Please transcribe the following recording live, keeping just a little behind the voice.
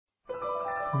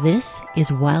This is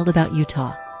Wild About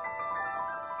Utah.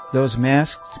 Those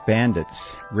masked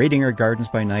bandits, raiding our gardens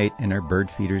by night and our bird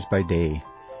feeders by day,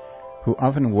 who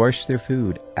often wash their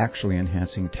food, actually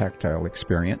enhancing tactile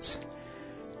experience,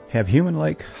 have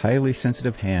human-like, highly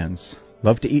sensitive hands,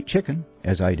 love to eat chicken,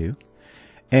 as I do,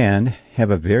 and have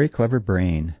a very clever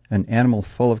brain, an animal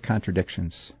full of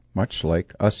contradictions, much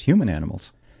like us human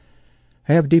animals.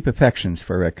 I have deep affections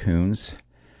for raccoons.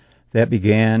 That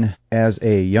began as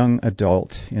a young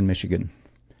adult in Michigan.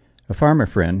 A farmer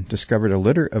friend discovered a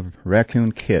litter of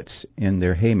raccoon kits in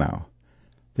their haymow.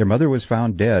 Their mother was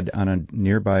found dead on a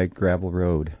nearby gravel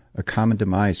road, a common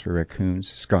demise for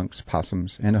raccoons, skunks,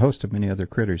 possums, and a host of many other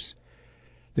critters.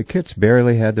 The kits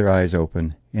barely had their eyes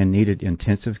open and needed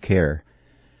intensive care.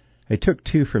 I took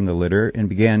 2 from the litter and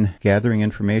began gathering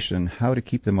information on how to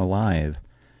keep them alive.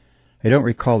 I don't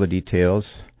recall the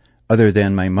details, other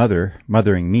than my mother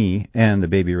mothering me and the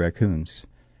baby raccoons.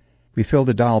 We filled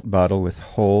a doll bottle with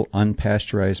whole,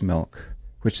 unpasteurized milk,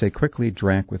 which they quickly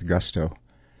drank with gusto.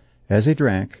 As they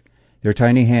drank, their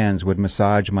tiny hands would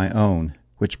massage my own,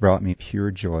 which brought me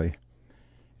pure joy.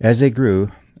 As they grew,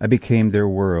 I became their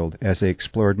world as they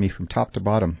explored me from top to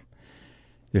bottom,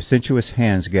 their sensuous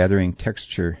hands gathering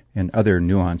texture and other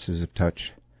nuances of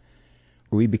touch.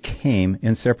 We became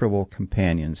inseparable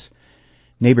companions.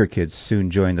 Neighbor kids soon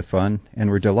joined the fun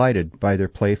and were delighted by their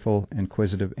playful,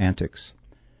 inquisitive antics.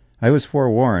 I was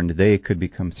forewarned they could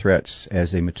become threats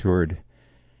as they matured,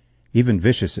 even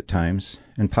vicious at times,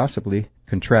 and possibly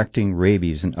contracting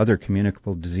rabies and other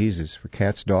communicable diseases for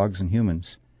cats, dogs, and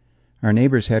humans. Our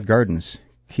neighbors had gardens,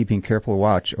 keeping careful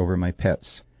watch over my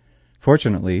pets.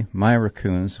 Fortunately, my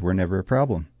raccoons were never a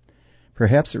problem.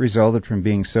 Perhaps it resulted from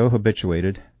being so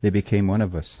habituated they became one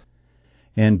of us,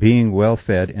 and being well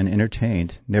fed and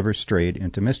entertained, never strayed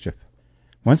into mischief.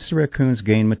 Once the raccoons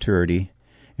gained maturity,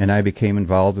 and I became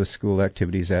involved with school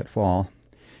activities that fall,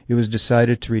 it was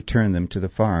decided to return them to the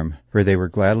farm, where they were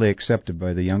gladly accepted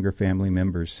by the younger family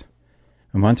members.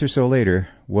 A month or so later,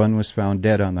 one was found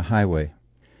dead on the highway.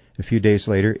 A few days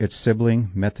later, its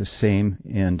sibling met the same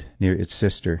end near its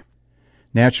sister.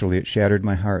 Naturally, it shattered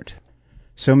my heart.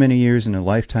 So many years and a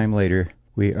lifetime later,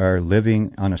 we are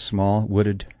living on a small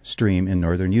wooded stream in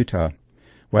northern Utah.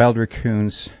 Wild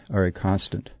raccoons are a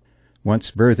constant,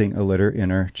 once birthing a litter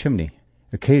in our chimney,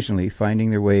 occasionally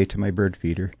finding their way to my bird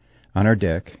feeder, on our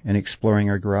deck, and exploring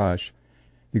our garage.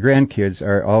 The grandkids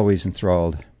are always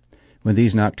enthralled when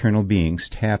these nocturnal beings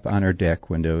tap on our deck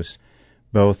windows,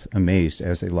 both amazed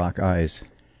as they lock eyes.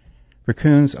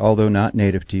 Raccoons, although not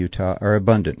native to Utah, are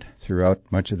abundant throughout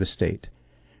much of the state.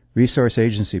 Resource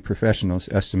agency professionals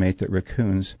estimate that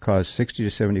raccoons cause 60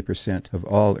 to 70% of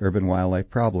all urban wildlife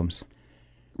problems.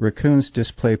 Raccoons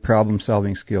display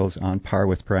problem-solving skills on par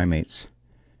with primates.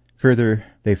 Further,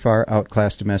 they far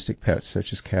outclass domestic pets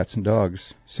such as cats and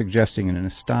dogs, suggesting an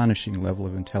astonishing level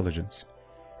of intelligence.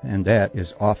 And that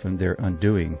is often their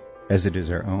undoing, as it is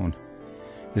our own.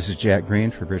 This is Jack Green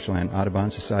for Bridgeland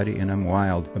Audubon Society, and I'm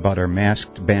wild about our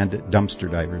masked bandit dumpster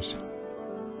divers.